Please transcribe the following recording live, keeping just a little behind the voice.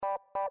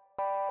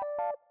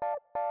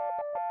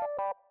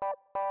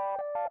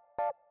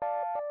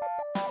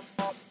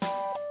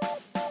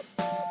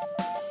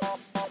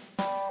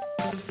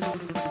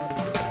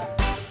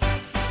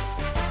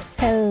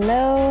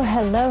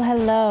hello,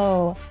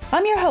 hello.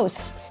 I'm your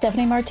host,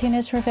 Stephanie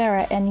Martinez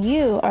Rivera, and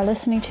you are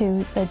listening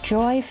to the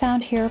Joy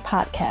Found Here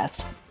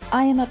podcast.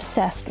 I am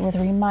obsessed with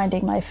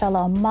reminding my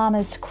fellow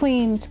mamas,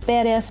 queens,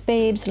 badass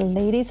babes,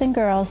 ladies, and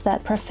girls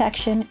that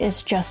perfection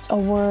is just a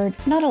word,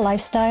 not a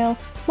lifestyle.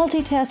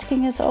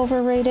 Multitasking is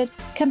overrated.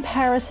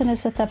 Comparison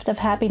is a theft of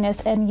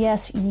happiness. And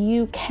yes,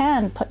 you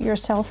can put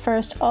yourself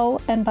first. Oh,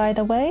 and by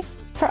the way,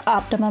 for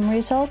optimum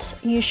results,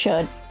 you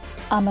should.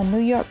 I'm a New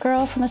York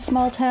girl from a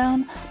small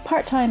town,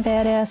 part-time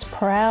badass,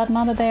 proud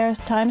mama bear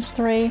times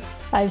 3.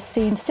 I've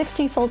seen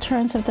 60 full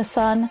turns of the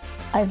sun.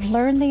 I've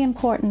learned the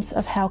importance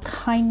of how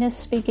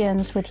kindness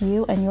begins with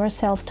you and your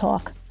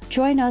self-talk.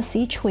 Join us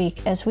each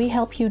week as we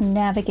help you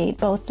navigate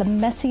both the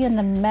messy and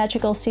the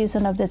magical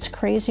season of this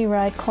crazy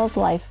ride called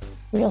life.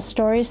 Real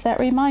stories that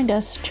remind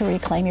us to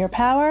reclaim your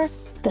power.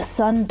 The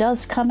sun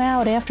does come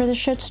out after the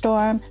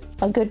shitstorm.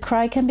 A good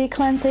cry can be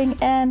cleansing,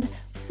 and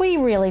we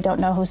really don't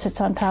know who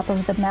sits on top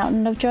of the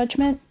mountain of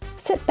judgment.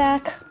 Sit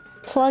back,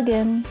 plug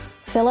in,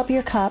 fill up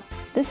your cup.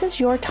 This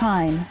is your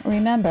time.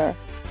 Remember,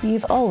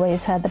 you've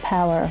always had the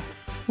power.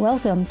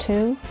 Welcome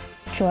to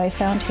Joy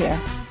Found Here.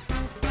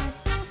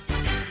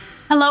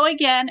 Hello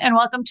again, and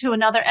welcome to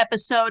another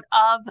episode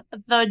of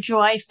the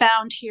Joy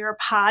Found Here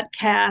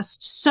podcast.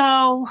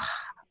 So,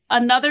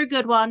 another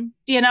good one.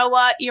 You know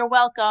what? You're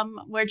welcome.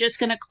 We're just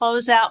going to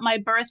close out my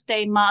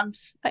birthday month.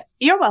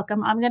 You're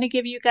welcome. I'm going to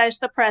give you guys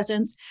the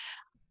presents.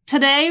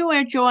 Today,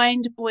 we're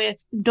joined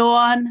with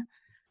Dawn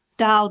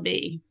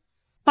Dahlby,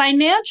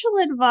 financial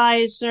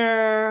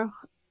advisor.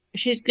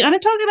 She's going to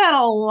talk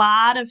about a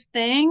lot of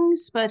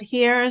things, but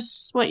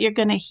here's what you're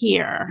going to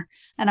hear.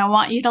 And I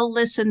want you to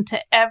listen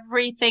to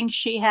everything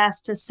she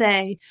has to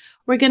say.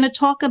 We're going to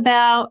talk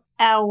about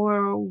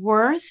our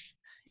worth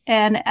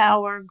and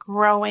our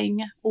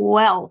growing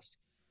wealth.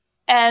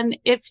 And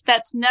if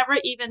that's never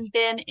even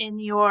been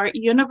in your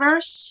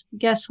universe,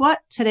 guess what?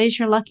 Today's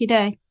your lucky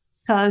day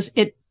because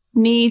it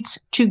needs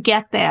to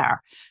get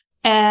there.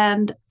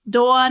 And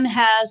Dawn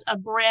has a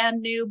brand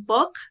new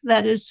book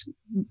that has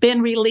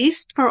been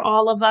released for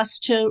all of us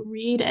to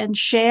read and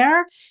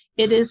share.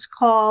 It is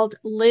called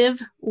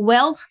Live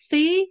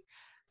WELLthy,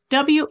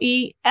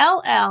 WELLthy.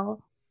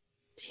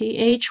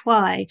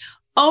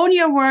 Own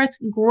your worth,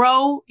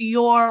 grow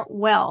your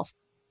wealth.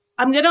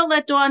 I'm going to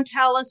let Dawn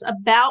tell us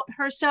about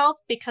herself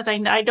because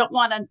I don't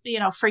want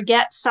to,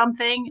 forget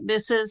something.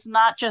 This is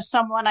not just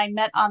someone I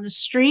met on the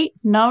street.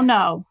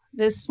 No.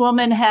 This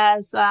woman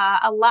has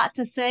a lot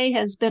to say,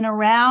 has been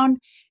around,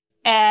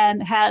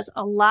 and has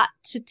a lot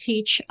to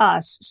teach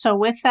us. So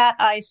with that,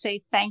 I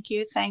say thank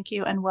you,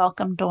 and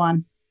welcome,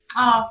 Dawn.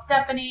 Oh,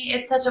 Stephanie,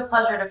 it's such a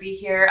pleasure to be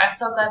here. I'm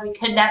so glad we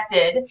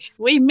connected.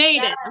 We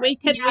made it. We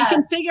can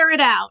figure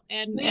it out,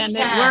 and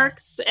it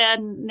works.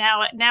 And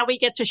now we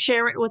get to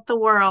share it with the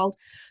world.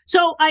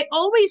 So I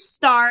always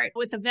start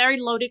with a very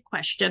loaded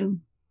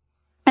question,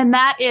 and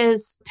that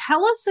is,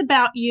 tell us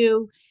about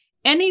you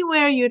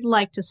anywhere you'd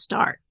like to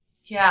start.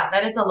 Yeah,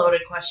 that is a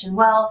loaded question.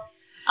 Well,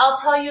 I'll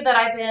tell you that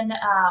I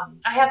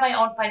have my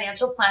own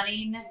financial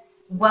planning,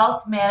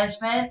 wealth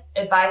management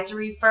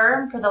advisory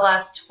firm for the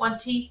last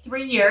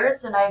 23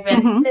 years. And I've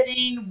been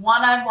sitting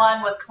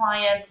one-on-one with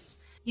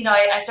clients.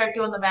 I start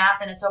doing the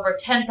math and it's over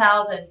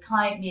 10,000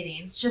 client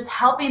meetings, just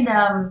helping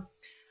them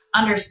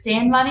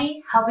understand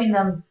money, helping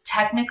them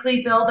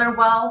technically build their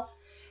wealth,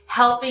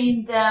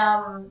 helping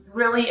them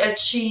really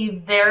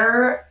achieve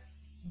their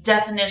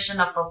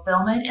definition of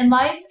fulfillment in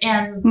life.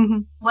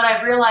 And what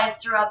I've realized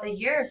throughout the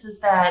years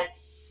is that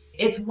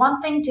it's one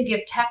thing to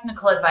give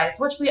technical advice,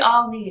 which we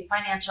all need,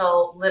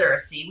 financial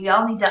literacy. We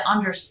all need to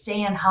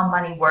understand how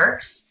money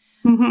works.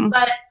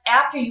 But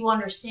after you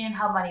understand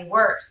how money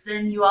works,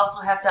 then you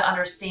also have to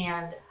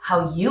understand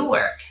how you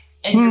work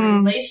and your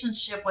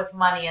relationship with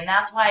money. And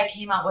that's why I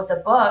came out with a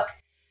book,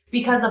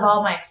 because of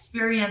all my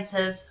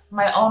experiences,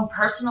 my own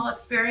personal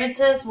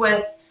experiences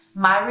with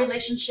my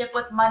relationship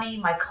with money,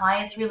 my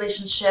clients'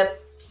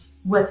 relationships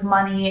with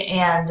money,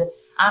 and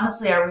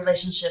honestly, our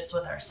relationships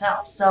with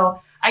ourselves.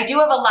 So I do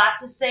have a lot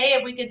to say,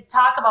 and we could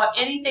talk about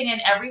anything and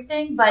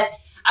everything, but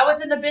I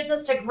was in the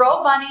business to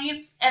grow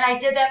money, and I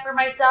did that for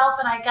myself,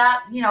 and I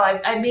got,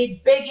 I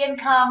made big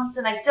incomes,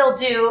 and I still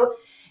do.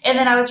 And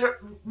then I was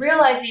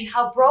realizing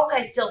how broke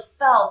I still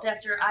felt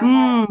after I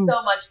had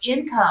so much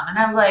income. And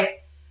I was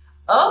like,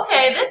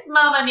 okay, this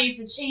mama needs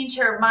to change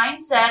her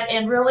mindset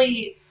and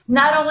really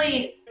not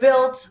only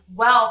build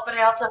wealth, but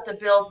I also have to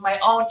build my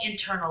own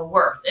internal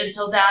worth. And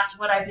so that's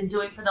what I've been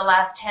doing for the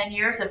last 10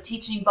 years of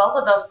teaching both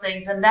of those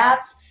things. And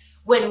that's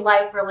when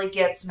life really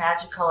gets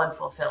magical and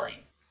fulfilling.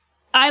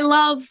 I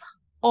love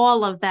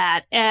all of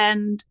that.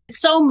 And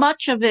so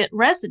much of it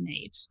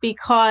resonates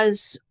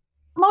because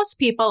most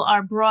people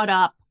are brought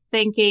up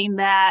thinking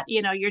that,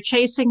 you're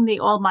chasing the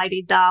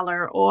almighty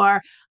dollar,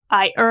 or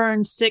I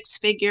earn 6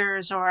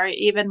 figures or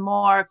even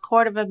more,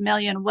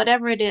 $250,000,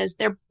 whatever it is.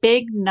 They're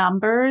big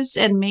numbers,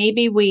 and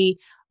maybe we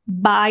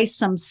buy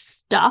some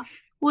stuff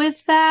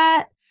with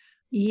that.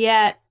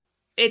 Yet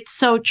it's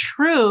so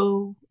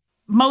true.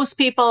 Most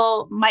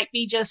people might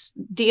be just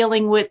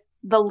dealing with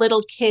the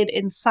little kid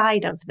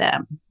inside of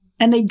them.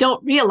 and they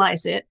don't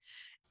realize it.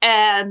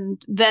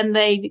 And then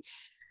they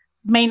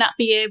may not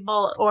be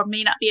able or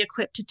may not be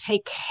equipped to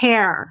take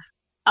care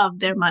of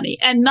their money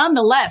and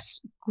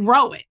nonetheless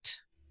grow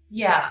it.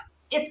 Yeah.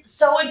 It's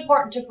so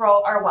important to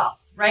grow our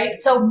wealth, right?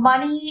 So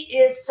money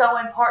is so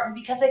important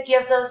because it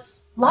gives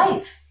us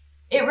life.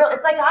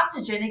 It's like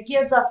oxygen. It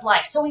gives us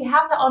life. So we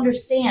have to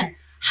understand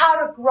how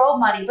to grow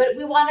money, but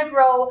we want to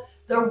grow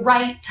the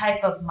right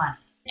type of money,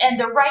 and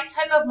the right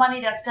type of money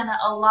that's going to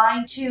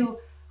align to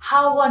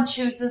how one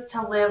chooses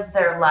to live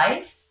their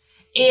life.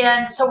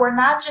 And so we're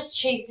not just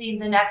chasing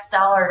the next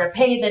dollar to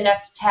pay the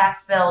next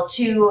tax bill,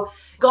 to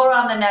go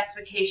on the next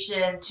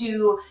vacation,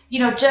 to,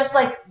 just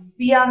like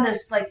be on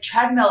this like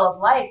treadmill of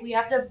life. We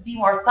have to be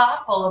more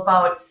thoughtful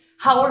about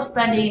how we're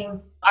spending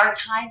our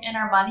time and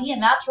our money.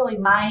 And that's really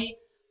my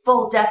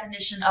full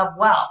definition of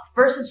wealth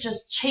versus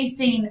just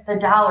chasing the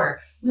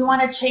dollar. We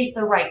want to chase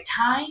the right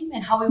time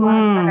and how we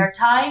want to spend our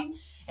time,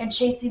 and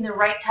chasing the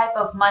right type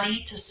of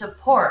money to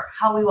support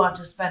how we want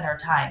to spend our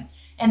time.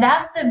 And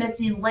that's the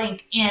missing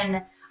link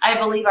in, I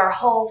believe, our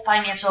whole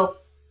financial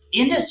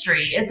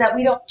industry, is that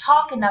we don't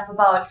talk enough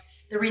about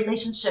the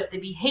relationship, the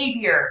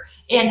behavior,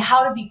 and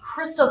how to be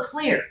crystal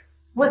clear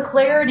with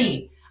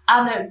clarity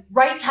on the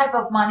right type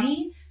of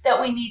money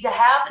that we need to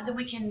have, and then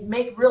we can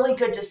make really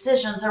good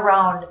decisions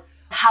around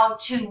how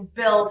to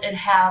build and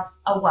have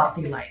a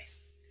wealthy life.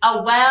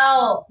 A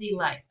wealthy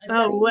life.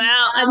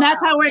 And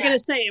that's how we're going to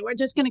say it. We're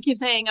just going to keep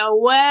saying a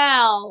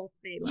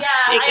wealthy life.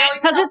 Yeah, I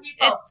always tell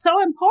people. It's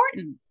so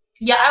important.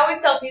 Yeah, I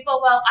always tell people,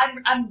 well,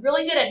 I'm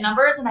really good at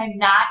numbers and I'm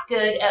not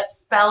good at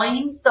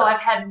spelling. So I've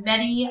had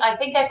I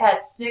think I've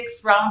had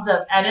 6 rounds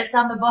of edits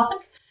on the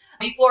book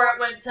before it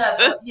went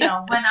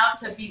out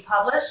to be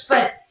published.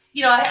 But,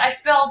 I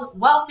spelled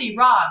wealthy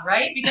wrong,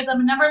 right? Because I'm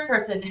a numbers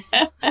person.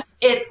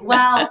 It's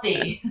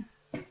wealthy.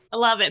 I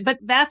love it. But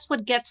that's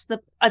what gets the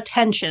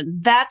attention.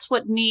 That's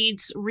what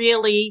needs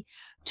really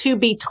to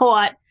be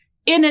taught,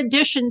 in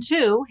addition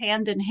to,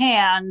 hand in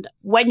hand,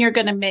 when you're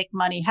going to make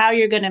money, how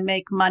you're going to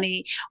make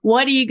money,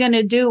 what are you going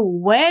to do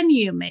when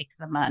you make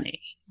the money?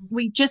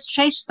 We just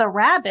chase the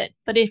rabbit,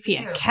 but if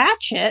you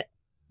catch it,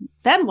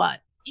 then what?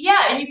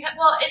 Yeah, and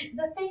and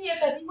the thing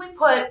is, I think we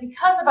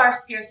because of our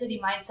scarcity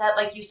mindset,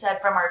 like you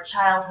said, from our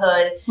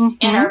childhood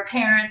and our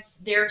parents,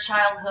 their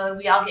childhood,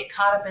 we all get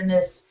caught up in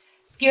this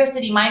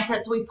scarcity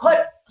mindset. So we put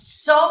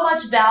so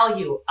much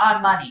value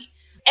on money.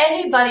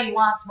 Anybody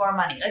wants more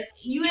money. Like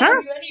you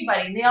interview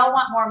anybody, they all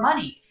want more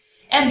money.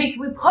 And we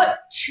put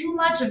too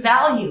much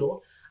value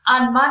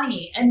on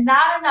money and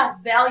not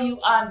enough value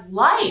on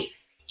life.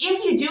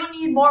 If you do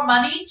need more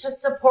money to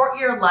support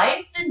your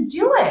life, then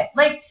do it.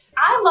 Like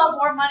I love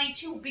more money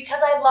too because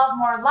I love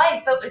more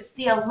life, but it's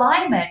the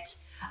alignment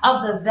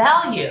of the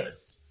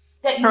values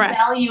that you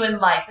value in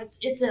life.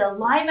 It's an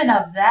alignment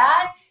of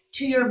that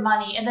to your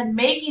money, and then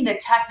making the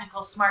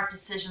technical smart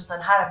decisions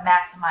on how to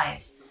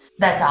maximize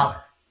that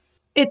dollar.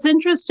 It's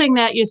interesting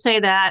that you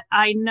say that.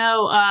 I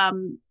know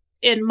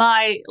in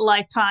my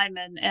lifetime,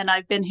 and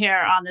I've been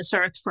here on this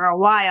earth for a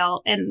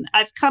while, and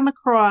I've come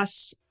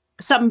across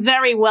some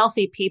very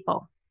wealthy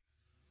people.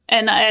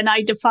 And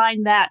I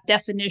define that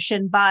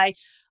definition by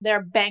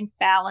their bank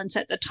balance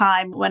at the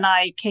time when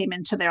I came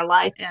into their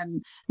life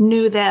and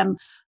knew them.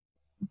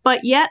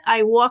 But yet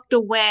I walked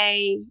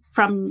away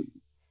from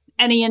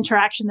any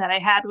interaction that I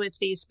had with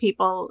these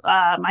people.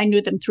 I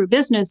knew them through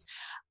business,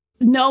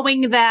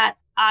 knowing that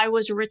I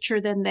was richer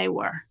than they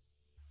were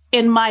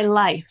in my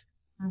life.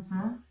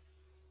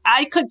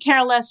 I could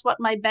care less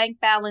what my bank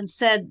balance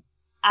said.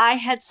 I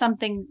had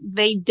something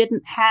they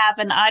didn't have,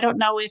 and I don't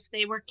know if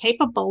they were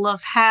capable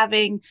of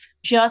having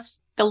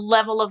just the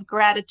level of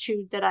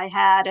gratitude that I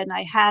had. And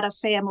I had a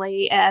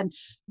family, and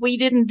we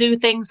didn't do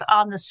things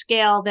on the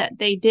scale that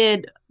they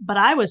did, but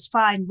I was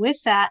fine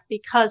with that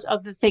because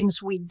of the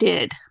things we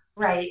did.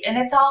 Right. And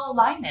it's all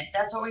alignment.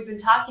 That's what we've been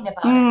talking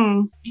about.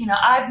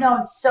 I've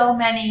known so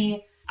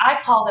many,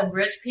 I call them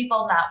rich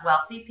people, not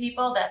wealthy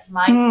people. That's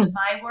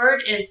my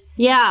word is,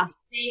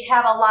 they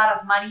have a lot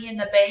of money in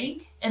the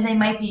bank and they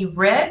might be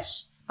rich,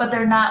 but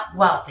they're not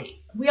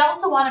wealthy. We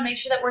also want to make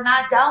sure that we're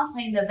not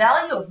downplaying the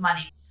value of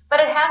money, but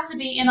it has to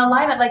be in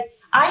alignment. Like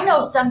I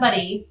know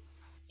somebody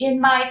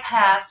in my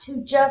past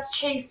who just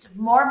chased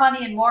more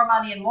money and more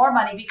money and more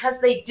money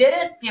because they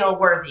didn't feel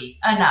worthy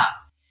enough.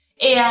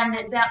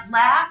 And that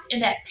lack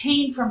and that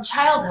pain from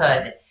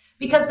childhood,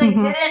 because they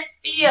didn't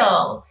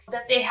feel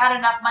that they had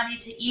enough money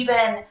to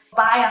even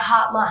buy a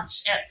hot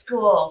lunch at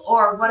school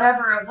or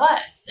whatever it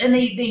was. And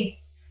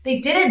they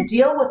didn't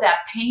deal with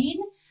that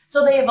pain.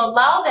 So they have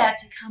allowed that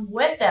to come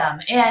with them.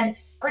 And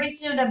pretty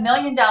soon $1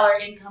 million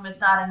income is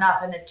not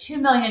enough. And a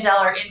 $2 million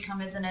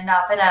income isn't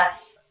enough. And a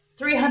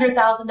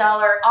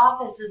 $300,000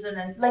 office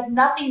isn't, like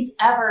nothing's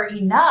ever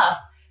enough,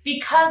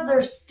 because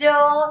they're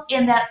still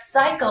in that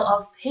cycle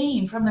of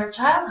pain from their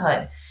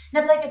childhood.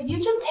 And it's like, if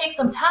you just take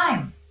some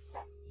time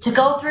to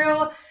go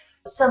through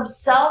some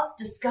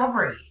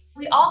self-discovery,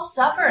 we all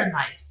suffer in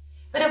life.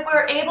 But if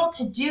we're able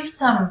to do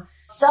some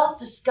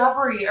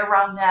self-discovery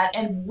around that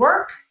and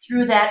work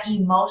through that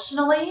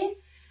emotionally,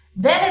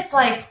 then it's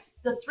like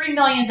the $3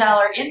 million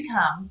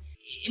income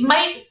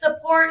might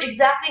support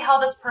exactly how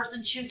this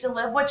person chooses to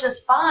live, which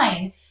is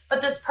fine.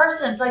 But this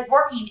person's like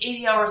working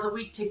 80 hours a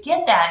week to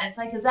get that. And it's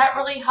like, is that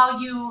really how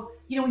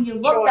when you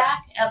look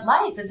back at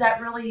life, is that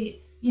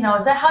really,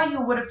 is that how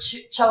you would have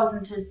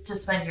chosen to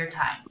spend your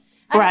time?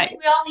 I just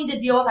think we all need to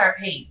deal with our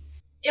pain.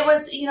 It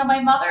was,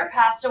 my mother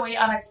passed away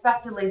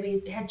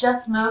unexpectedly. We had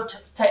just moved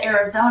to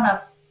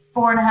Arizona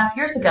 4.5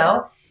 years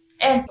ago,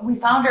 and we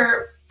found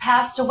her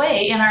passed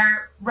away in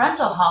our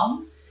rental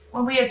home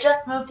when we had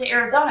just moved to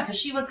Arizona, because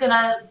she was going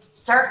to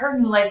start her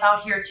new life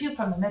out here too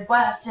from the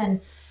Midwest.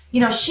 And,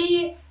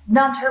 she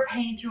numbed her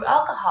pain through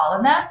alcohol.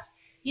 And that's,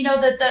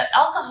 that the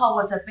alcohol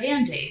was a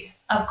Band-Aid,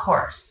 of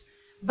course,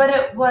 but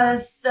it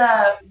was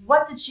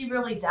what did she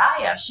really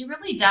die of? She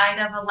really died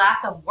of a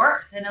lack of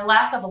worth and a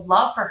lack of a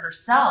love for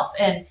herself.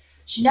 And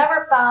she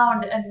never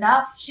found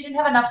enough. She didn't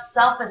have enough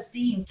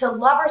self-esteem to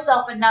love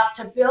herself enough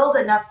to build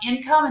enough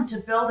income and to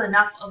build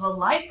enough of a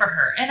life for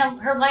her. And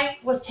her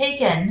life was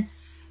taken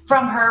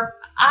from her,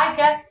 I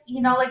guess,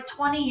 like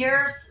 20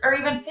 years or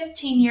even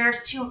 15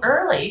 years too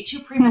early, too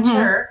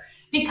premature,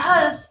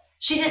 because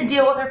she didn't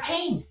deal with her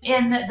pain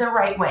in the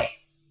right way.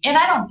 And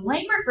I don't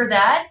blame her for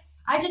that.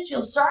 I just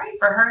feel sorry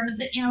for her.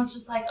 And, it's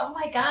just like, oh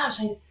my gosh,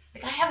 I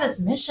have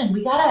this mission.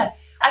 I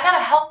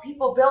gotta help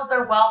people build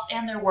their wealth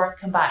and their worth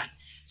combined.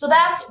 So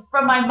that's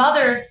from my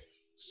mother's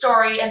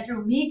story, and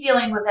through me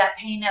dealing with that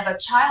pain of a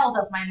child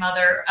of my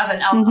mother, of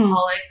an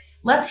alcoholic.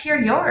 Let's hear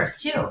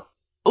yours too.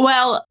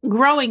 Well,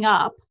 growing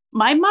up,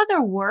 my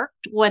mother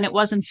worked when it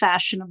wasn't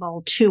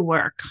fashionable to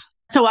work.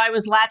 So I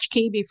was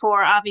latchkey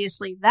before,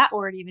 obviously, that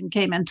word even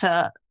came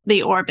into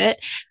the orbit.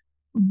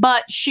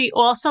 But she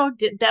also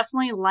did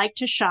definitely like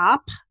to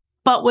shop,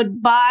 but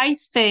would buy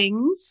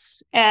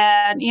things.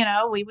 And,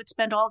 we would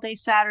spend all day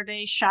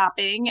Saturday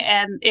shopping.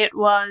 And it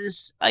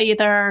was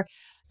either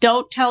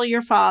don't tell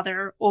your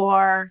father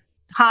or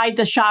hide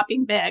the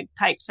shopping bag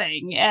type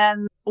thing.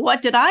 And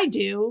what did I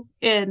do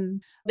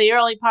in the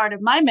early part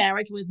of my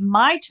marriage with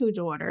my two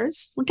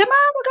daughters? Come on,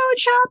 we're going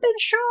shopping.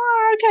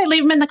 Sure. Okay.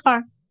 Leave them in the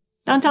car.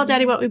 Don't tell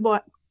Daddy what we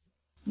bought.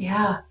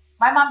 Yeah.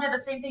 My mom did the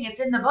same thing.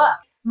 It's in the book.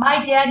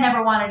 My dad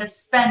never wanted to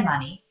spend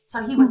money.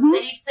 So he was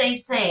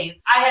save.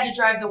 I had to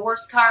drive the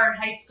worst car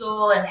in high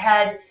school and I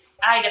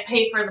had to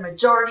pay for the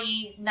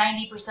majority,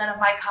 90% of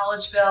my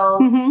college bill.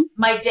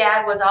 My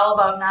dad was all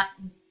about not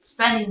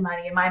spending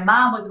money, and my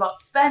mom was about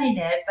spending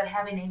it, but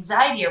having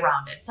anxiety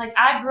around it. It's like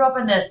I grew up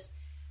in this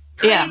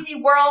crazy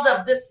world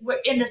of this,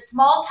 in this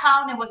small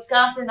town in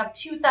Wisconsin of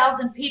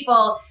 2,000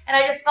 people, and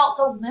I just felt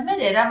so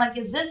limited. I'm like,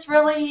 is this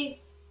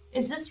really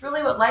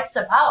what life's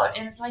about?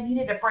 And so I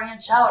needed to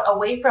branch out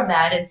away from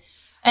that,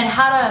 and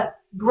how to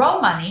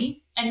grow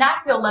money and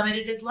not feel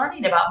limited is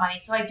learning about money.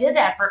 So I did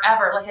that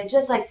forever. Like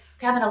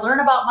I'm going to learn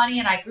about money,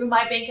 and I grew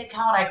my bank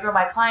account. I grew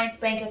my clients'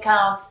 bank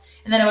accounts.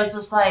 And then it was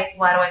just like,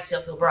 why do I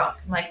still feel broke?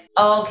 I'm like,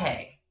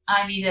 okay,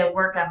 I need to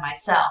work on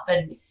myself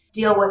and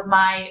deal with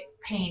my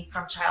pain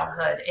from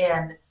childhood.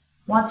 And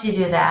once you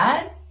do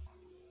that.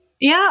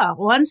 Yeah.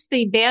 Once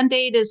the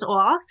Band-Aid is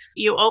off,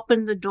 you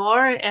open the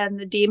door and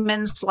the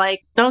demon's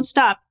like, don't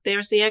stop.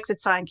 There's the exit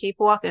sign. Keep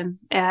walking.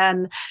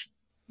 And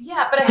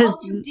yeah, but it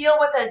helps you deal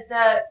with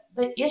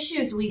the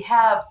issues we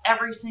have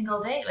every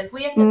single day. Like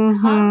we have to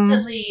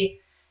constantly,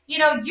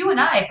 you and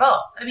I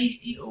both, I mean,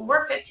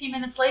 we're 15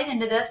 minutes late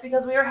into this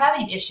because we were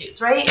having issues,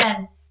 right?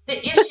 And the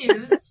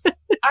issues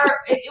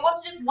it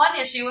wasn't just one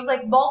issue, it was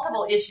like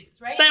multiple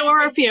issues, right? There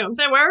were a few.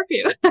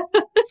 But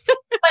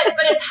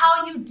it's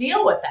how you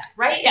deal with that,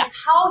 right? Yeah.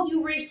 It's how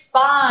you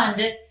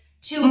respond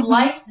to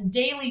life's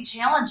daily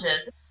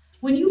challenges.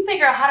 When you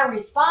figure out how to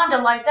respond to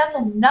life, that's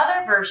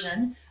another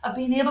version of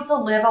being able to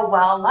live a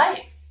well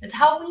life. It's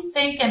how we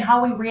think and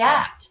how we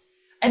react.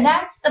 And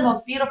that's the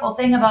most beautiful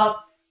thing about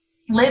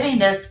living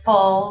this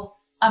full,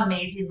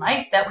 amazing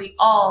life that we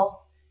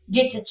all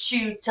get to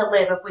choose to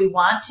live if we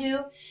want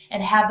to,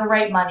 and have the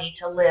right money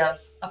to live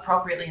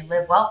appropriately and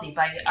live wealthy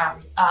by our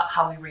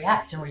how we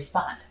react and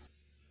respond.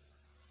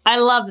 I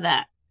love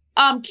that.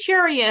 I'm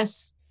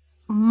curious,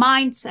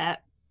 mindset.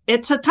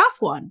 It's a tough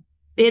one.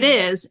 It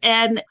is.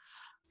 And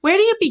where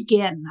do you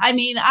begin? I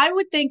mean, I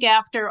would think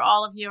after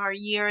all of your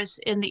years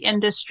in the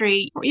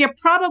industry, you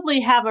probably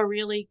have a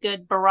really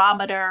good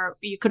barometer.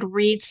 You could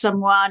read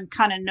someone,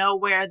 kind of know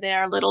where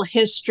their little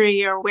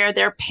history or where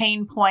their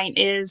pain point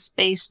is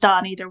based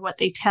on either what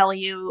they tell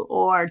you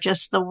or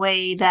just the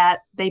way that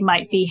they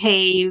might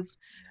behave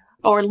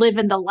or live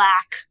in the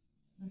lack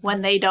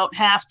when they don't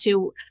have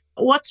to.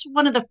 What's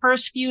one of the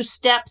first few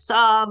steps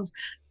of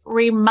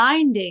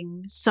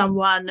reminding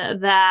someone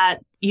that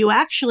you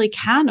actually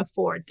can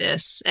afford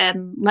this,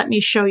 and let me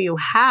show you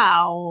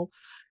how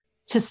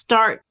to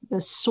start the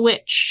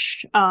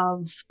switch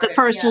of the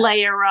first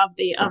layer of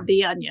the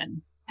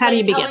onion? How do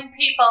you begin? Telling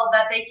people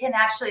that they can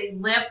actually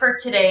live for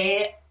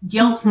today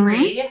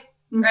guilt-free,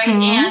 right?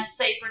 And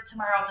save for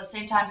tomorrow at the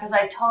same time, because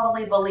I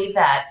totally believe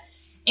that.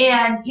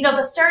 And,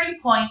 the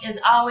starting point is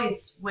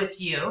always with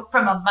you.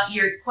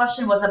 Your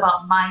question was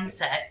about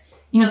mindset.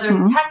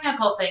 There's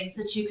technical things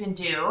that you can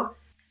do.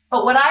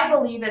 But what I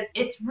believe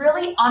it's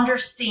really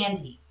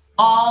understanding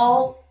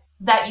all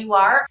that you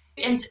are.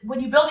 And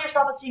when you build your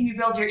self-esteem, you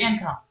build your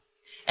income.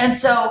 And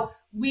so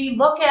we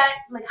look at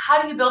like,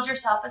 how do you build your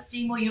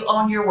self-esteem? Well, you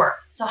own your worth.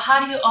 So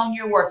how do you own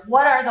your worth?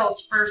 What are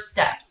those first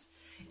steps?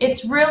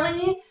 It's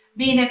really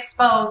being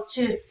exposed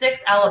to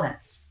 6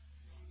 elements.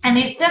 And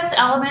these 6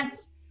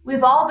 elements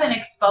we've all been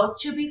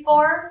exposed to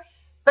before,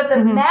 but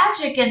the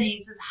magic in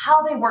these is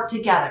how they work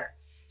together.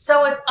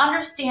 So it's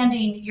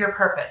understanding your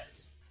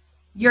purpose,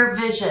 your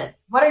vision.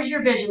 What is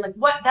your vision? Like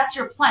that's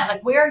your plan.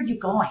 Like, where are you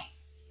going?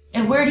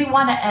 And where do you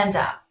want to end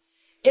up?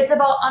 It's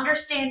about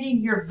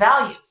understanding your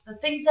values, the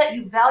things that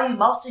you value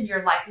most in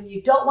your life and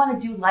you don't want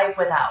to do life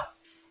without.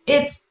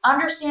 It's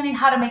understanding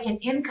how to make an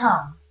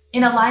income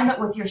in alignment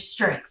with your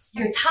strengths,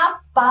 your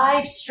top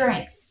 5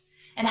 strengths.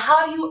 And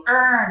how do you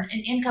earn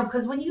an income?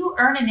 Because when you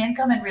earn an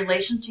income in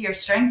relation to your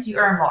strengths, you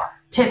earn more,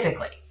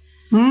 typically.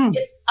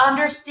 It's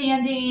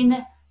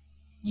understanding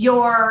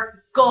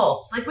your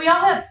goals. Like, we all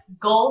have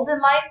goals in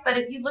life, but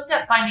if you looked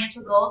at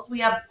financial goals, we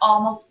have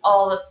almost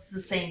all the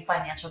same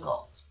financial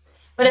goals.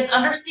 But it's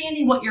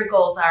understanding what your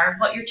goals are and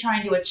what you're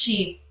trying to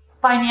achieve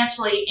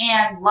financially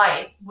and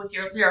life. With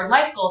your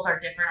life goals are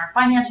different. Our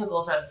financial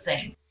goals are the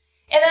same.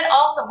 And then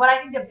also, what I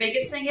think the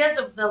biggest thing is,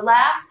 the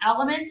last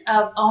element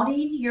of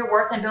owning your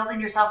worth and building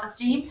your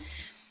self-esteem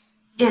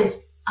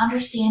is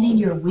understanding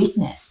your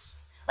weakness.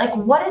 Like,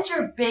 what is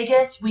your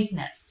biggest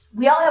weakness?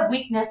 We all have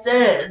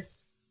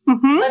weaknesses,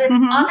 but it's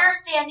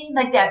understanding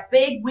like that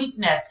big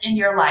weakness in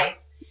your life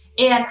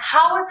and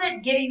how is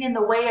it getting in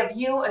the way of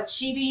you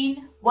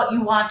achieving what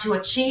you want to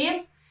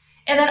achieve?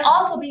 And then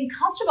also being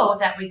comfortable with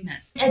that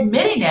weakness,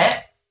 admitting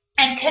it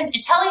and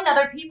telling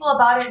other people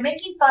about it,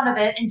 making fun of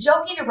it and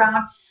joking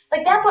around.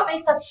 Like, that's what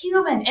makes us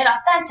human and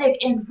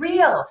authentic and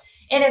real.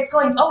 And it's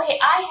going, okay,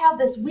 I have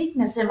this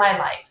weakness in my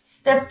life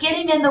that's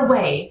getting in the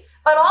way,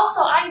 but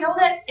also I know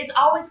that it's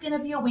always going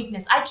to be a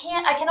weakness. I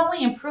can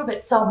only improve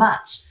it so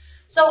much.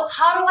 So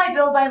how do I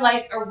build my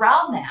life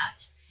around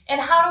that? And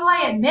how do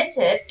I admit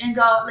it and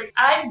go, like,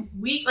 I'm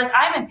weak, like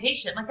I'm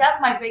impatient, like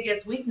that's my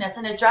biggest weakness.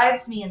 And it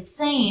drives me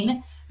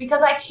insane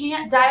because I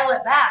can't dial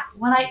it back.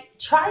 When I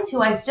try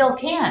to, I still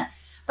can't.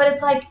 But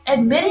it's like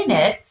admitting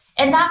it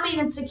and not being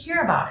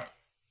insecure about it,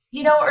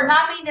 or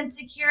not being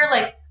insecure.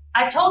 Like,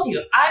 I told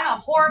you, I'm a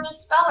horrible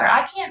speller.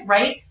 I can't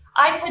write.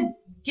 I could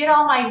get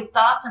all my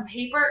thoughts on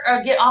paper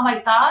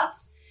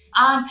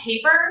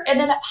and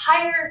then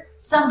hire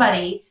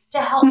somebody to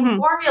help me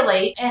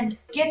formulate and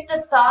get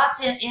the thoughts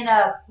in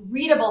a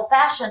readable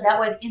fashion that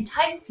would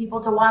entice people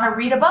to want to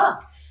read a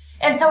book.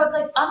 And so it's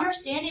like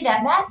understanding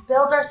that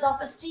builds our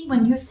self-esteem.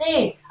 When you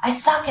say, I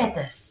suck at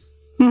this,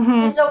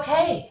 it's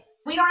okay.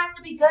 We don't have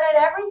to be good at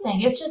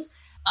everything. It's just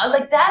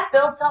like that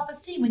builds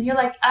self-esteem when you're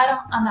like,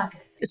 I'm not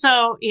good.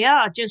 So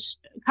yeah, just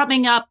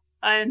coming up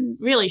and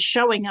really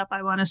showing up,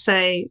 I want to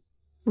say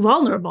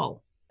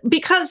vulnerable,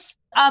 because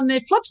on the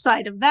flip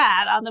side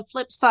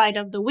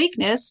of the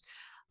weakness,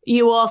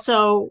 you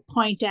also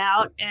point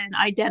out and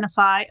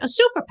identify a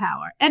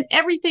superpower and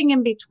everything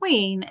in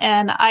between.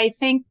 And I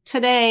think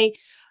today,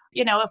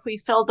 if we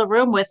filled the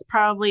room with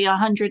probably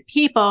 100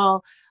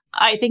 people,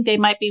 I think they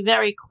might be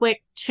very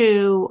quick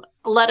to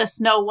let us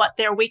know what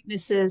their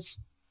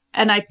weaknesses,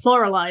 and I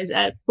pluralize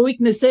it,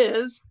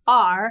 weaknesses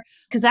are,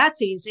 because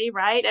that's easy,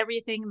 right?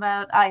 Everything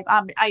that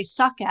I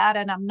suck at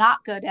and I'm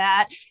not good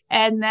at.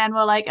 And then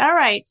we're like, all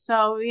right,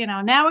 so,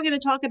 now we're going to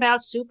talk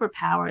about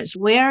superpowers.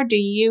 Where do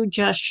you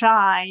just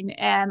shine?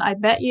 And I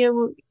bet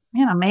you,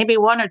 maybe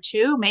 1 or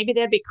 2, maybe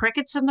there'd be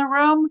crickets in the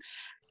room.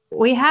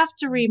 We have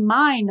to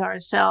remind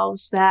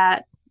ourselves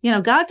that,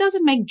 God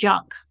doesn't make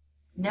junk.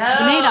 No.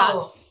 He made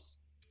us.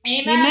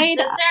 Amen, he made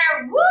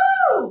sister.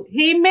 Woo!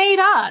 He made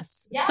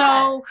us. Yes.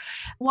 So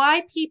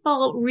why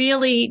people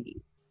really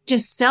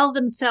just sell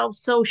themselves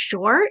so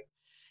short?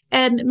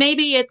 And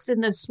maybe it's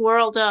in this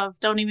world of,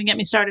 don't even get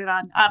me started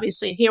on,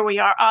 obviously, here we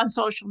are on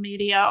social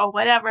media or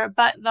whatever,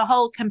 but the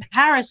whole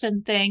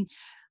comparison thing.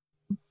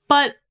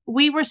 But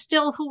we were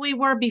still who we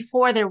were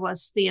before there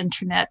was the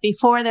internet,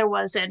 before there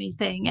was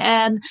anything.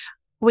 And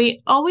we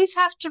always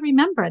have to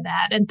remember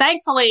that. And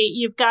thankfully,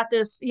 you've got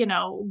this,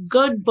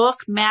 good book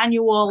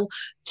manual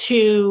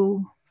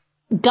to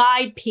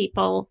guide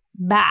people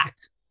back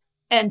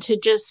and to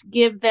just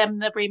give them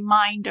the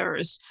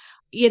reminders.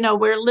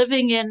 We're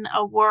living in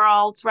a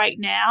world right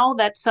now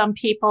that some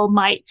people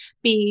might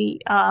be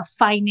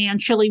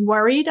financially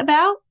worried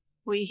about.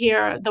 We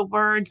hear the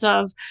words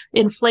of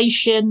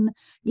inflation.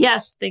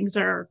 Yes, things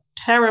are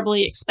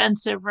terribly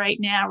expensive right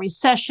now.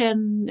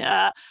 Recession,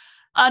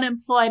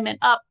 unemployment,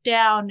 up,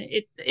 down.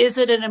 Is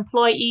it an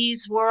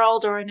employee's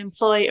world or an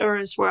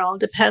employer's world?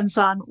 Depends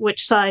on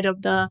which side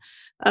of the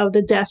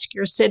desk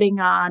you're sitting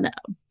on.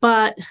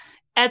 But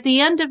at the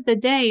end of the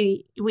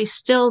day, we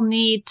still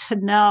need to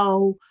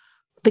know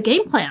the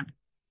game plan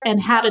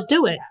and how to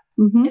do it.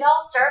 It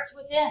all starts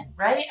within,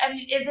 right? I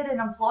mean, is it an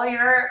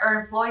employer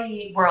or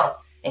employee world?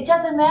 It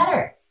doesn't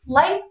matter.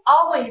 Life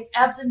always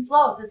ebbs and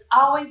flows. It's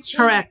always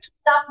changing. Correct.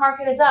 The stock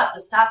market is up. The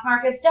stock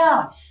market's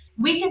down.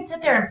 we can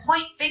sit there and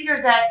point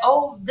fingers at,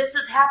 oh, this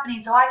is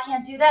happening, so I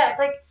can't do that. It's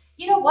like,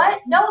 you know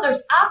what? No,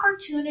 there's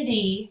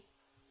opportunity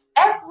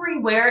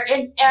everywhere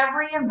in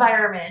every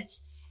environment.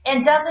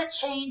 And does it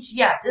change?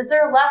 Yes. Is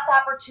there less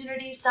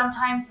opportunity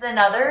sometimes than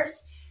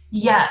others?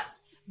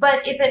 Yes.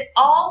 But if it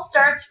all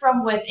starts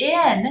from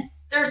within,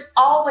 there's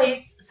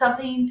always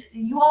something,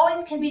 you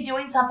always can be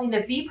doing something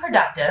to be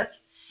productive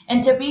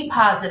and to be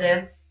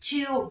positive,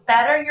 to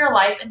better your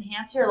life,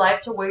 enhance your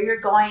life to where you're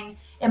going.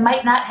 It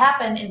might not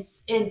happen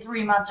in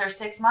 3 months or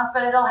 6 months,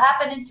 but it'll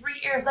happen in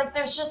 3 years. Like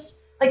there's just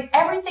like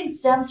everything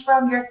stems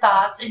from your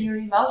thoughts and your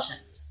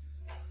emotions.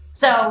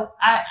 So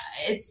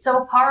it's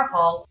so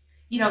powerful,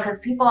 because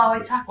people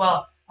always talk,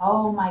 well,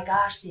 oh my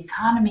gosh, the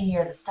economy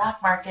or the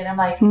stock market. I'm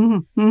like,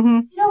 you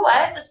know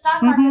what? The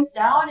stock market's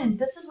down and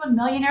this is when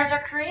millionaires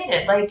are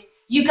created. Like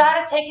you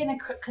got to take in a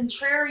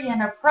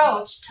contrarian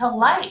approach to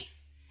life.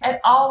 It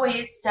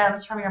always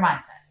stems from your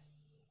mindset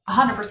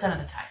 100% of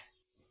the time.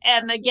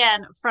 And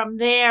again, from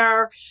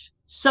there,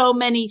 so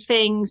many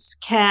things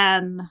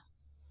can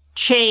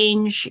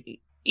change.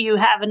 You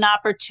have an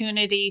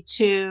opportunity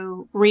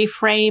to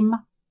reframe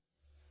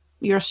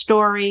your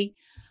story,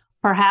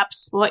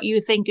 perhaps what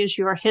you think is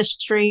your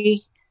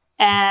history.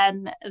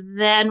 And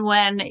then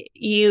when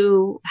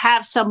you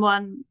have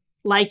someone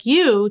like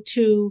you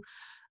to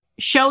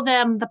show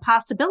them the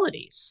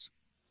possibilities,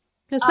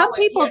 because some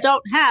people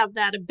don't have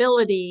that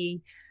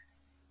ability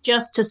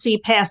just to see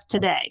past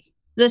today.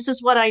 This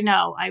is what I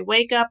know. I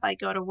wake up, I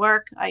go to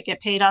work, I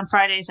get paid on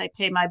Fridays, I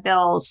pay my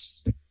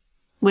bills,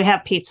 we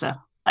have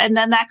pizza. And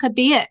then that could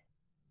be it.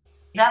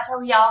 That's why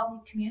we all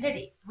need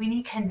community. We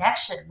need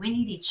connection. We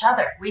need each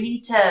other. We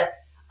need to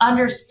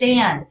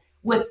understand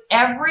with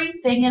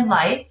everything in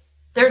life,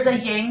 there's a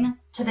yin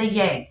to the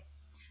yang.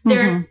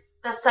 There's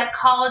the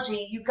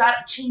psychology. You've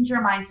got to change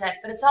your mindset,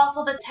 but it's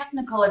also the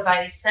technical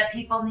advice that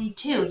people need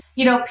too.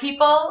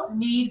 People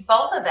need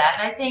both of that.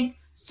 And I think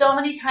so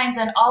many times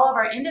in all of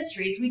our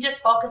industries, we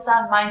just focus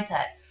on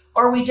mindset,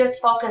 or we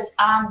just focus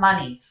on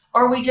money,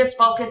 or we just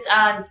focus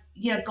on,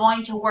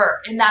 going to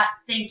work and not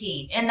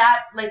thinking and not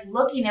like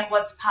looking at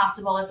what's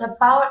possible. It's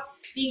about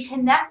being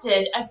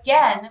connected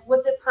again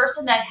with the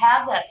person that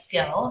has that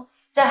skill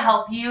to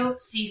help you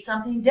see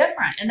something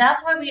different. And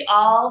that's why we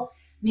all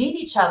need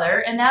each other.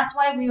 And that's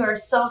why we are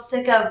so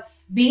sick of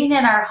being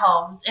in our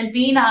homes and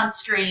being on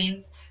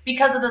screens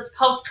because of this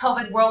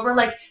post-COVID world. We're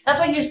like, that's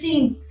why you're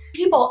seeing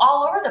people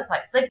all over the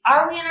place. Like,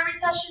 are we in a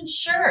recession?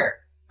 Sure.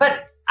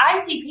 But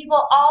I see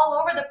people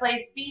all over the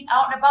place being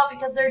out and about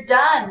because they're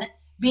done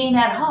being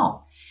at home.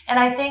 And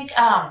I think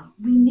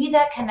we need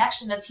that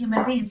connection as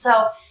human beings.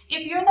 So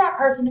if you're that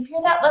person, if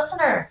you're that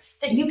listener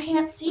that you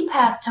can't see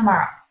past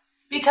tomorrow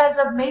because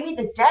of maybe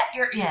the debt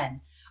you're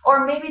in,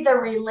 or maybe the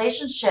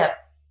relationship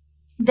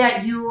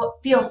that you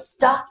feel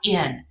stuck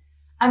in,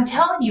 I'm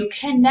telling you,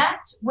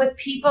 connect with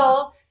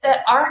people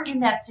that aren't in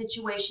that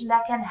situation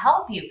that can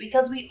help you,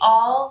 because we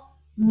all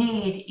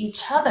need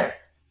each other.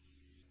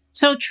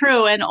 So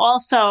true. And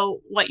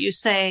also what you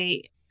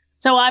say.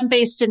 So I'm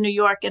based in New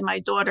York and my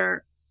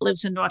daughter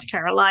lives in North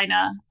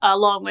Carolina,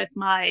 along with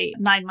my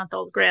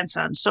 9-month-old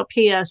grandson. So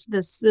P.S.,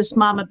 this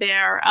mama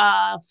bear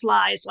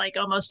flies like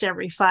almost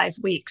every 5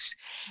 weeks.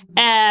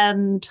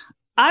 And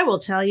I will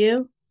tell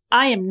you,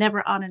 I am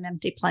never on an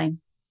empty plane.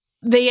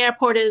 The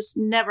airport is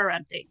never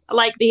empty.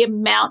 Like the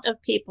amount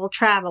of people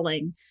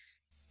traveling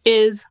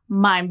is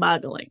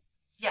mind-boggling.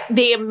 Yes.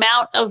 The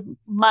amount of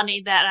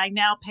money that I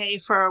now pay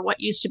for what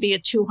used to be a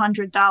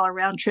 $200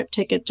 round trip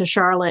ticket to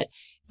Charlotte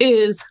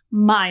is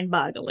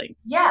mind-boggling.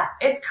 Yeah,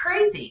 it's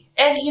crazy.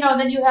 And,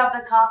 then you have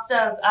the cost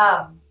of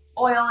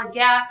oil and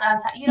gas on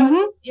top.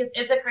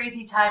 It's a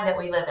crazy time that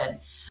we live in.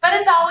 But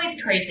it's always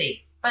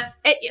crazy. But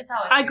it's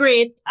always crazy.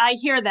 Agreed. I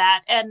hear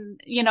that. And,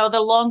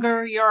 the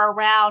longer you're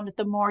around,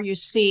 the more you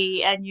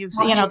see. And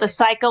the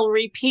cycle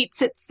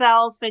repeats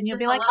itself. And you'll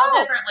be like,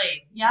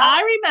 differently. Yeah.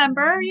 I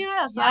remember.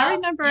 Yes, yeah. I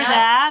remember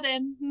that.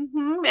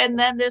 And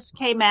then this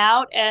came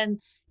out. And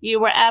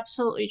you were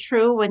absolutely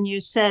true when you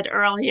said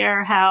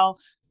earlier how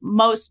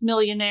most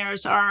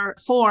millionaires are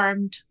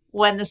formed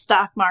when the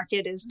stock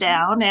market is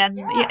down, and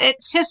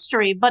it's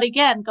history. But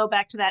again, go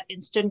back to that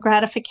instant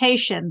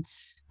gratification,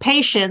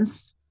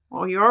 patience,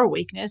 or your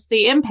weakness,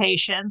 the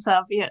impatience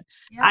of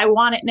I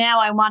want it now.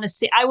 I want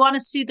to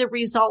see the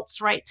results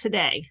right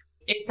today.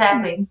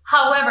 Exactly.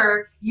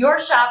 However, your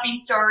shopping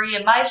story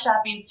and my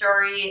shopping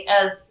story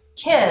as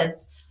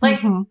kids, like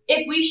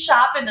if we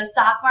shop in the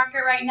stock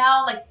market right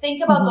now, like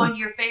think about going to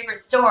your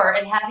favorite store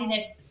and having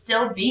it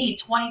still be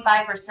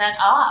 25%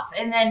 off.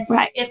 And then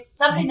it's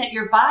something that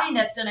you're buying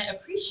that's going to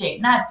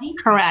appreciate, not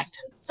decrease. Correct.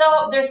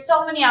 So there's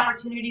so many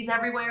opportunities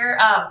everywhere.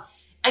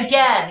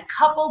 Again,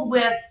 coupled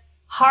with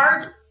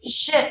hard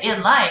shit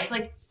in life,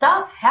 like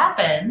stuff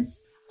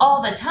happens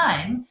all the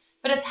time,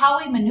 but it's how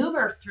we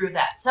maneuver through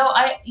that. So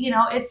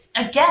it's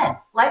again,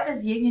 life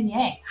is yin and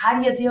yang. How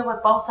do you deal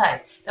with both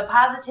sides? The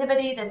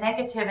positivity, the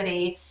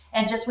negativity,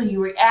 and just when you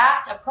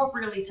react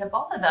appropriately to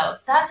both of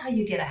those, that's how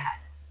you get ahead.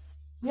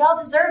 We all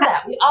deserve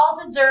that. We all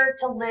deserve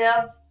to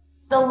live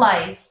the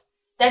life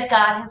that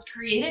God has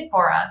created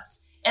for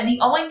us. And the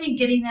only thing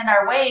getting in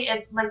our way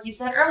is, like you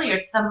said earlier,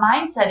 it's the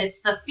mindset,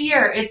 it's the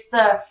fear, it's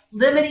the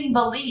limiting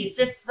beliefs,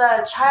 it's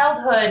the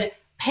childhood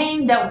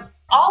pain that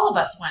all of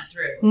us went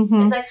through.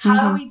 It's like,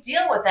 how do we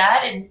deal with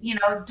that? And,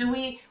 do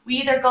we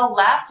either go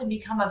left and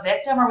become a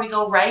victim, or we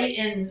go right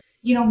and,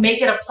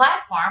 make it a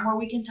platform where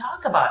we can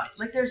talk about it.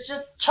 Like, there's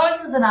just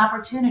choices and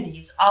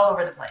opportunities all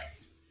over the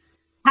place.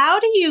 How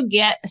do you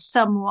get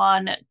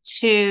someone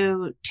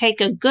to take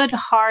a good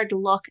hard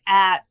look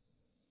at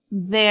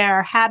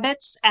their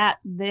habits, at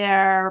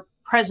their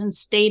present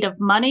state of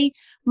money?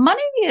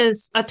 Money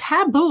is a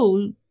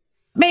taboo.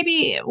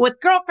 Maybe with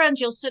girlfriends,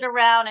 you'll sit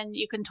around and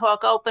you can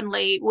talk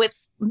openly.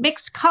 With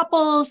mixed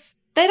couples,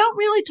 they don't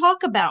really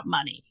talk about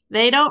money.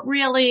 They don't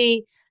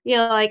really,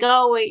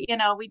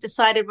 we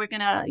decided we're going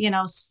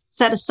to,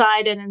 set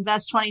aside and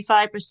invest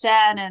 25%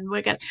 and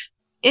we're going to.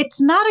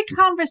 It's not a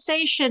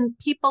conversation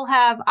people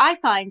have, I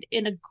find,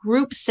 in a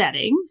group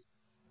setting.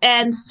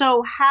 And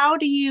so how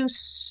do you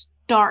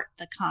start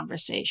the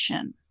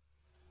conversation?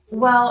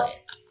 Well,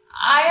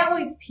 I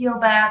always peel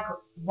back,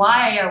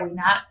 why are we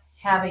not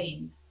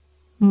having,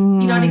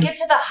 to get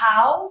to the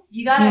how,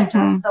 you got to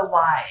address the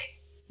why.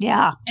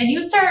 Yeah. And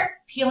you start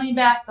peeling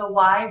back the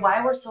why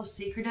we're so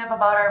secretive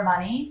about our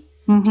money,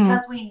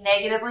 because we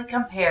negatively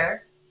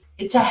compare.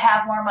 To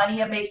have more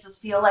money, it makes us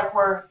feel like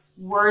we're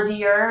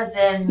worthier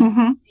than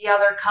the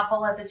other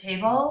couple at the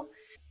table.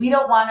 We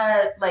don't want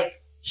to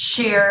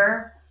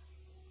share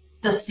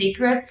the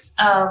secrets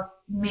of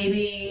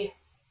maybe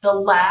the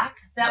lack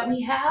that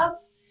we have.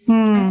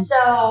 And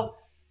so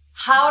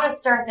how to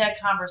start that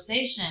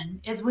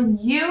conversation is when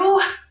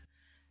you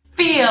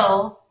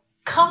feel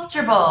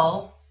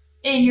comfortable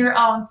in your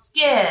own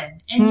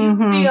skin and you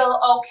feel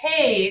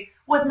okay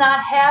with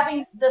not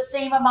having the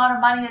same amount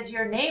of money as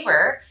your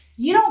neighbor.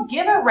 You don't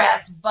give a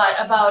rat's butt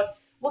about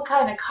what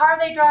kind of car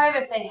they drive.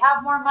 If they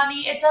have more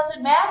money, it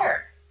doesn't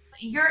matter.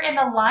 You're in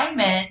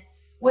alignment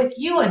with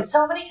you. And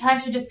so many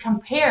times we just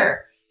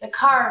compare the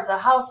cars, the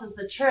houses,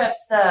 the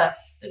trips, the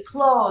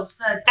clothes,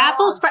 the dogs.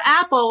 Apples for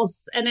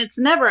apples. And it's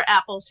never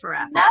apples for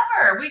apples.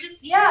 Never.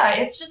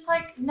 It's just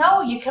like,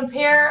 no, you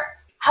compare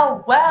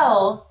how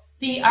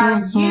wealthy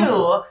are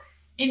you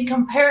in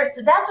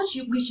comparison. That's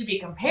what we should be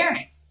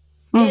comparing,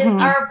 is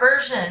our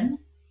version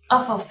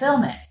of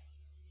fulfillment.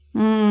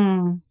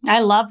 I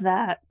love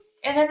that.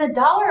 And then the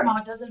dollar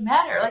amount doesn't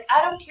matter. Like,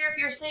 I don't care if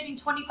you're saving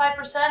 25%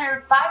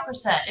 or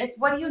 5%. It's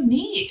what do you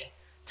need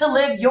to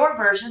live your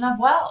version of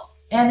wealth.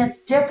 And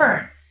it's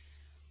different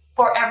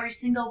for every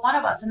single one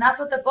of us. And that's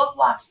what the book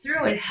walks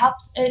through. It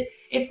helps.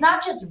 It's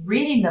not just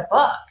reading the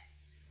book.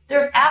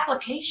 There's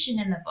application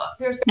in the book.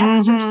 There's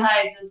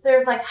exercises.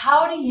 There's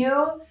how do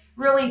you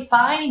really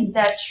find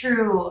that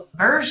true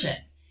version?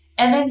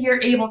 And then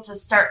you're able to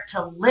start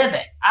to live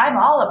it. I'm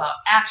all about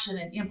action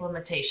and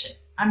implementation.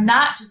 I'm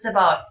not just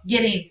about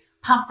getting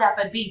pumped up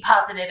and being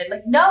positive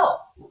and no,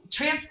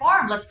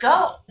 transform, let's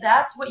go.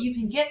 That's what you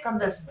can get from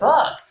this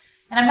book.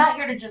 And I'm not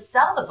here to just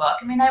sell the book.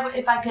 I mean,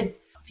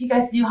 if you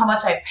guys knew how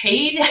much I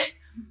paid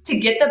to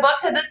get the book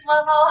to this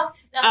level,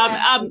 that's why I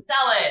have to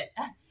sell it.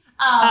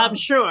 I'm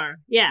sure.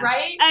 Yes.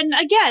 Right. And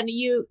again,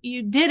 you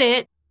did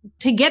it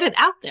to get it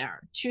out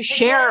there, to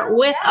share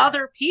with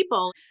other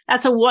people.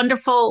 That's a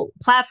wonderful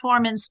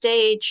platform and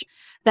stage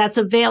that's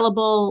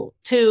available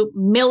to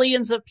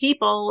millions of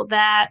people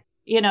that,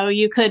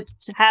 you could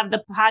have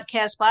the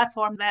podcast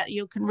platform that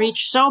you can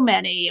reach so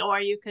many, or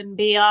you can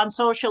be on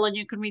social and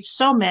you can reach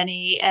so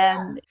many.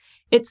 And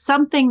it's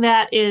something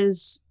that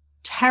is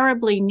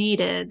terribly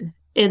needed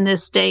in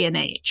this day and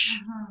age.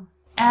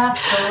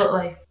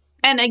 Absolutely.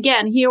 And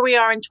again, here we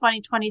are in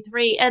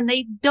 2023, and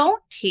they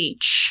don't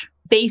teach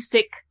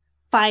basic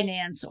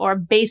finance or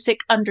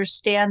basic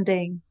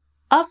understanding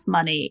of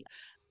money.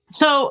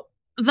 So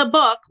the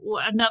book,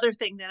 another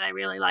thing that I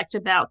really liked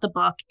about the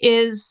book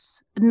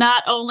is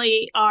not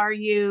only are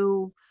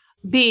you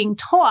being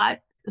taught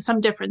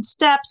some different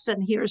steps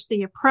and here's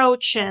the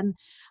approach. And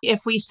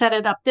if we set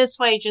it up this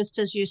way, just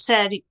as you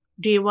said,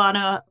 do you want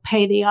to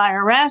pay the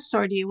IRS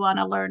or do you want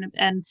to learn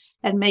and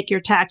make your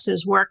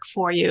taxes work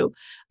for you?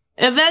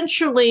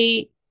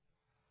 Eventually,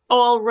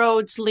 all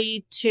roads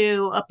lead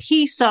to a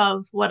piece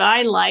of what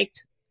I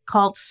liked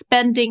called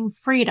spending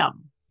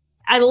freedom.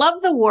 I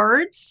love the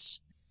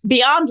words,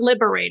 beyond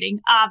liberating,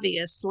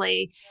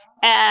 obviously.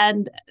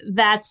 And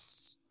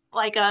that's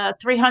like a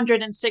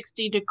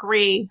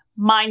 360-degree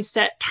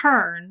mindset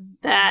turn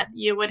that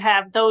you would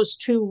have those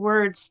two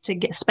words to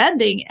get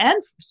spending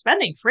and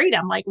spending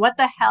freedom. Like, what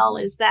the hell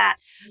is that?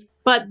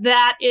 But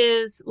that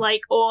is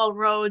like all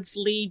roads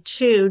lead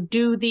to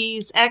do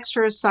these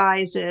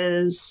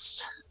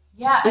exercises.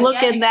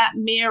 Look in that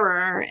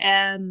mirror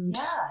and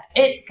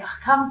it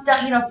comes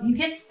down, so you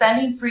get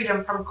spending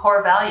freedom from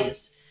core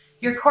values.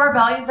 Your core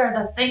values are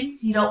the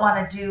things you don't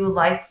want to do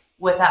life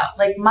without.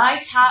 Like,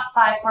 my top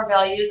 5 core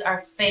values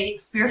are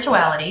faith,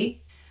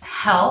 spirituality,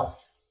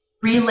 health,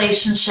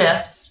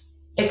 relationships,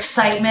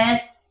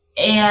 excitement,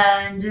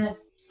 and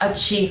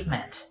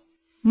achievement.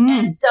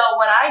 And so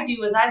what I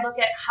do is I look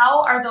at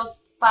how are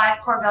those 5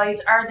 core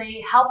values, are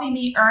they helping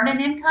me earn an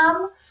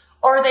income,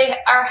 or they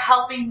are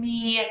helping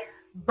me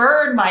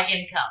burn my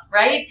income,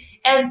 right?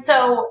 And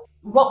so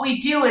what we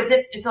do is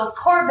if those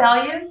core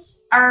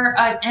values are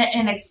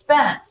an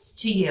expense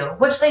to you,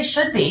 which they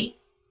should be,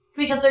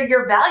 because they're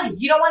your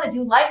values. You don't want to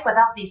do life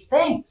without these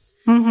things.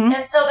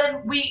 And so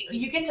then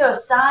you get to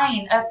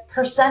assign a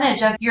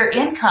percentage of your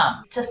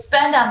income to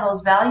spend on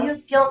those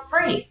values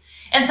guilt-free.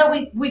 And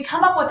so we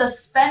come up with a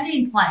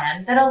spending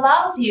plan that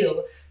allows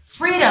you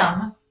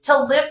freedom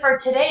to live for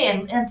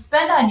today and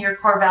spend on your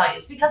core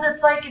values. Because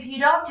it's like, if you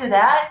don't do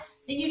that,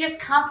 then you just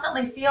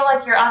constantly feel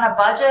like you're on a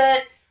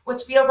budget,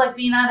 which feels like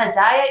being on a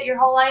diet your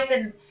whole life.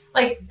 And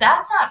like,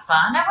 that's not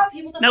fun. I want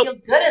people to feel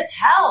good as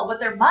hell with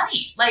their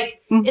money.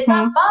 Like, it's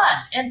not fun.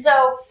 And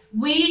so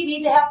we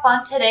need to have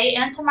fun today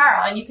and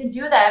tomorrow. And you can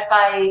do that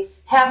by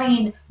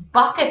having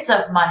buckets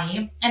of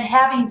money and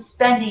having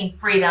spending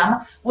freedom,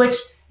 which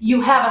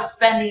you have a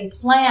spending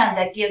plan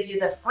that gives you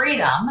the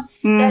freedom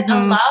that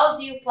allows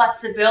you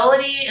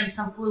flexibility and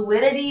some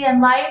fluidity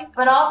in life.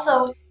 But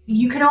also,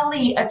 you can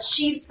only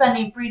achieve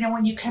spending freedom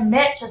when you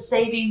commit to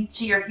saving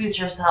to your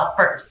future self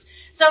first.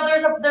 So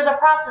there's a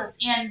process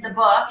in the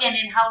book and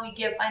in how we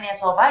give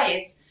financial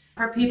advice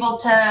for people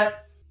to.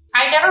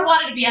 I never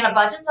wanted to be on a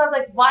budget, so I was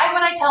like, why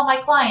would I tell my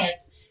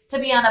clients to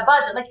be on a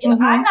budget? Like, if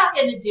I'm not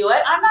going to do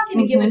it, I'm not going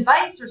to give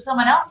advice for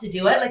someone else to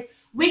do it. Like,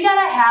 we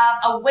got to have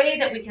a way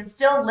that we can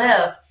still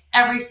live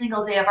every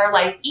single day of our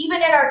life,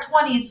 even in our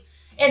 20s.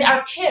 And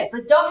our kids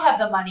that don't have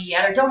the money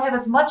yet or don't have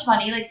as much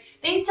money, like,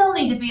 they still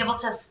need to be able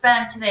to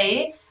spend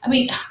today. I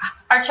mean,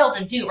 our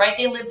children do, right?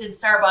 They lived in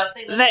Starbucks.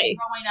 They growing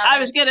up. I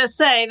was going to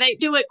say they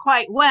do it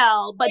quite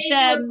well, but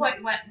then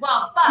but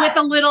with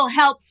a little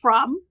help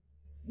from.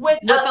 With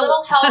a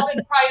little help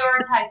in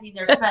prioritizing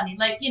their spending.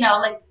 Like,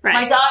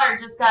 my daughter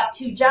just got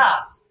 2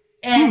 jobs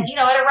and,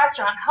 at a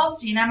restaurant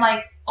hosting. I'm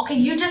like, okay,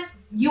 you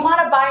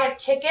want to buy a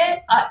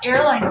ticket, an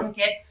airline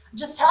ticket. I'm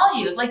just telling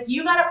you, like,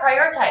 you got to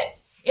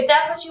prioritize. If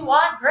that's what you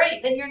want,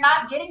 great. Then you're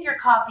not getting your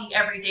coffee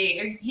every day,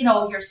 or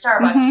your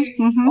Starbucks,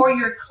 or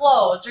your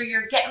clothes, or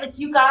you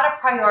got to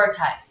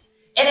prioritize.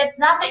 And it's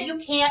not that you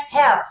can't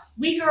have.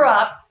 We grew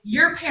up,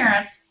 your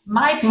parents,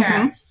 my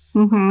parents,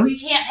 who you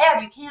can't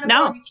have, you can't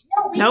afford.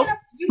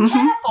 You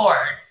can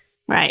afford.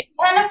 Right. You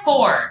can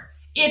afford.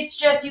 It's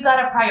just you got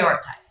to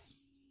prioritize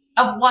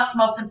of what's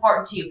most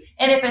important to you.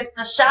 And if it's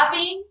the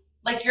shopping,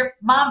 like your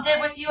mom did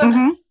with you,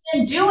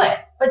 then do it.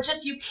 But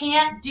just, you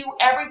can't do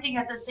everything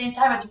at the same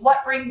time. It's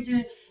what brings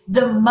you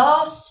the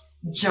most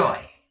joy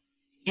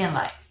in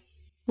life.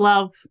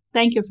 Love.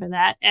 Thank you for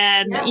that.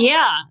 And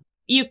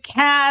you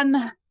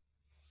can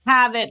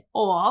have it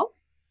all.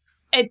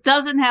 It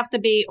doesn't have to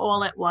be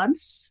all at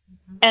once.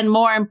 And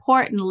more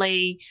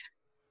importantly,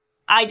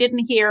 I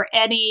didn't hear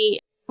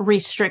any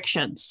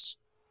restrictions.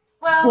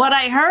 Well, what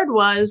I heard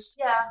was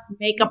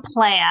make a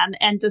plan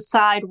and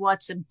decide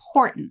what's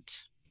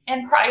important.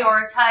 And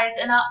prioritize.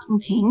 And,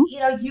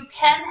 you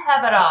can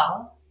have it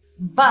all,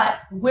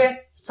 but with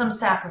some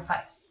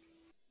sacrifice.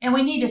 And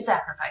we need to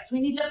sacrifice. We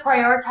need to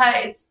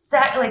prioritize.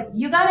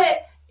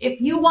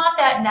 If you want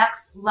that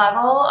next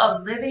level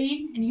of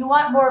living and you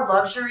want more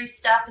luxury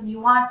stuff and you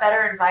want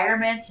better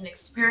environments and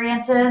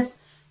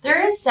experiences,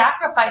 there is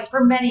sacrifice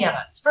for many of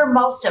us, for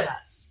most of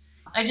us.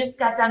 I just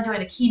got done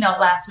doing a keynote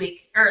last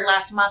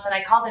month, and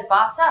I called it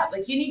Boss Up.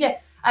 Like, you need to.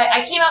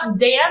 I came out and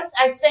danced.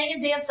 I sang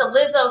and danced to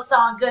Lizzo's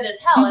song "Good as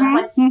Hell," and I'm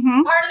like, part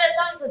of that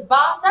song says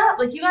 "boss up."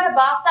 Like, you got to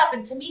boss up,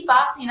 and to me,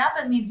 bossing up,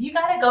 it means you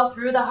got to go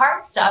through the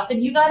hard stuff,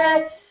 and you got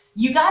to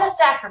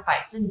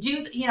sacrifice and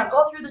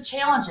go through the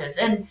challenges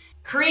and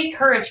create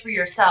courage for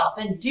yourself,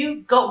 and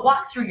go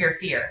walk through your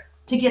fear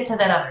to get to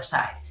that other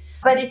side.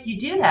 But if you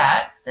do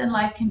that, then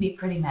life can be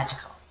pretty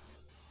magical.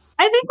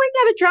 I think we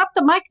got to drop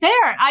the mic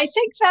there. I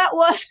think that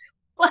was.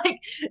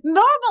 Like,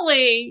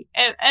 normally,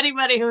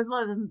 anybody who's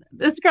listening,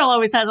 this girl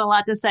always has a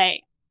lot to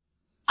say.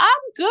 I'm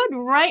good,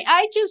 right?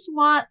 I just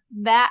want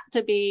that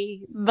to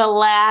be the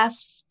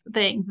last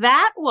thing.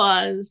 That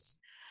was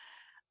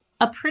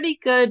a pretty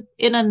good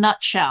in a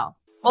nutshell.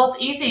 Well,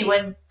 it's easy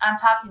when I'm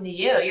talking to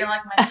you. You're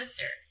like my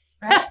sister,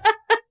 right?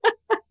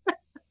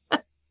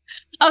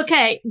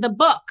 Okay, the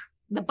book.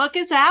 The book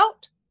is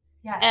out.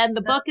 Yes. And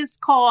the book is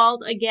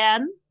called,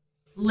 again?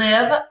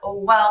 Live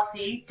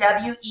Wealthy,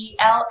 WELLthy.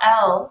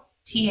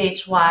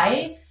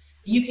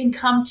 You can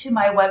come to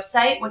my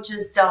website, which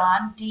is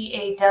Dawn,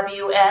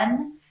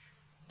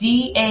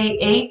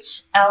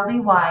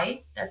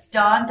 DAWNDAHLBY. That's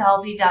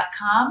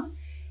DawnDahlby.com,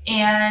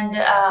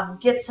 and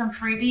get some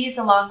freebies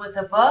along with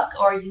the book,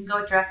 or you can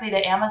go directly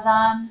to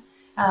Amazon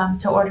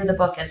to order the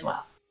book as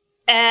well.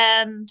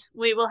 And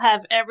we will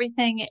have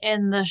everything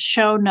in the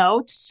show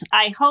notes.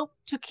 I hope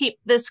to keep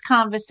this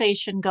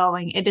conversation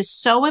going. It is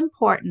so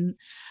important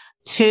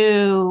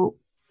to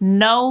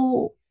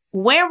know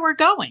where we're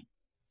going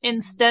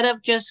instead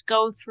of just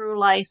go through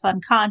life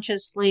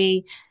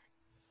unconsciously.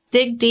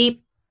 Dig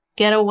deep,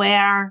 get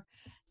aware,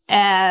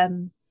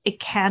 and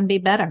it can be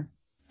better.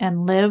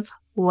 And live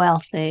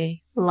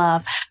wealthy.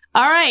 Love.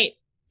 All right.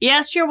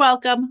 Yes, you're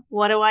welcome.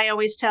 What do I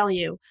always tell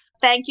you?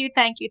 Thank you,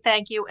 thank you,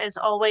 thank you. As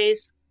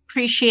always,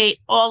 appreciate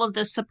all of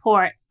the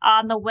support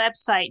on the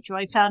website,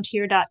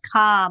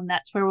 joyfoundhere.com.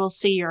 That's where we'll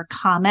see your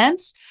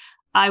comments.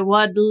 I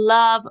would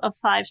love a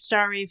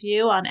 5-star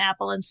review on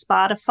Apple and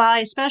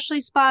Spotify,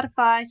 especially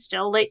Spotify.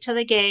 Still late to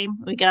the game.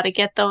 We got to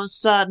get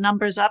those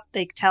numbers up.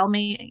 They tell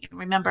me,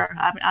 remember,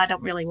 I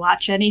don't really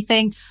watch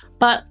anything,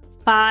 but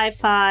 5,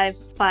 5,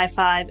 5,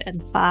 5,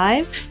 and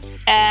 5.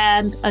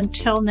 And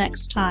until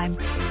next time,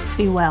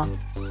 be well.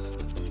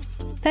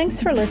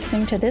 Thanks for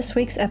listening to this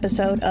week's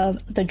episode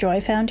of the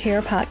Joy Found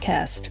Here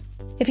podcast.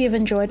 If you've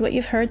enjoyed what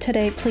you've heard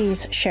today,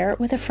 please share it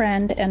with a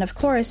friend. And of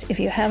course, if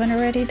you haven't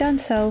already done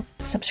so,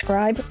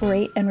 subscribe,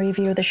 rate, and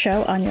review the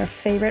show on your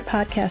favorite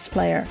podcast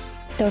player.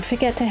 Don't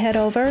forget to head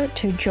over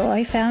to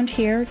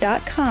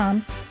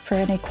joyfoundhere.com for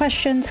any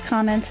questions,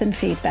 comments, and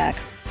feedback.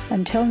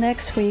 Until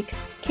next week,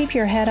 keep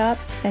your head up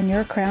and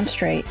your crown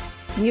straight.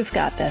 You've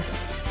got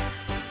this.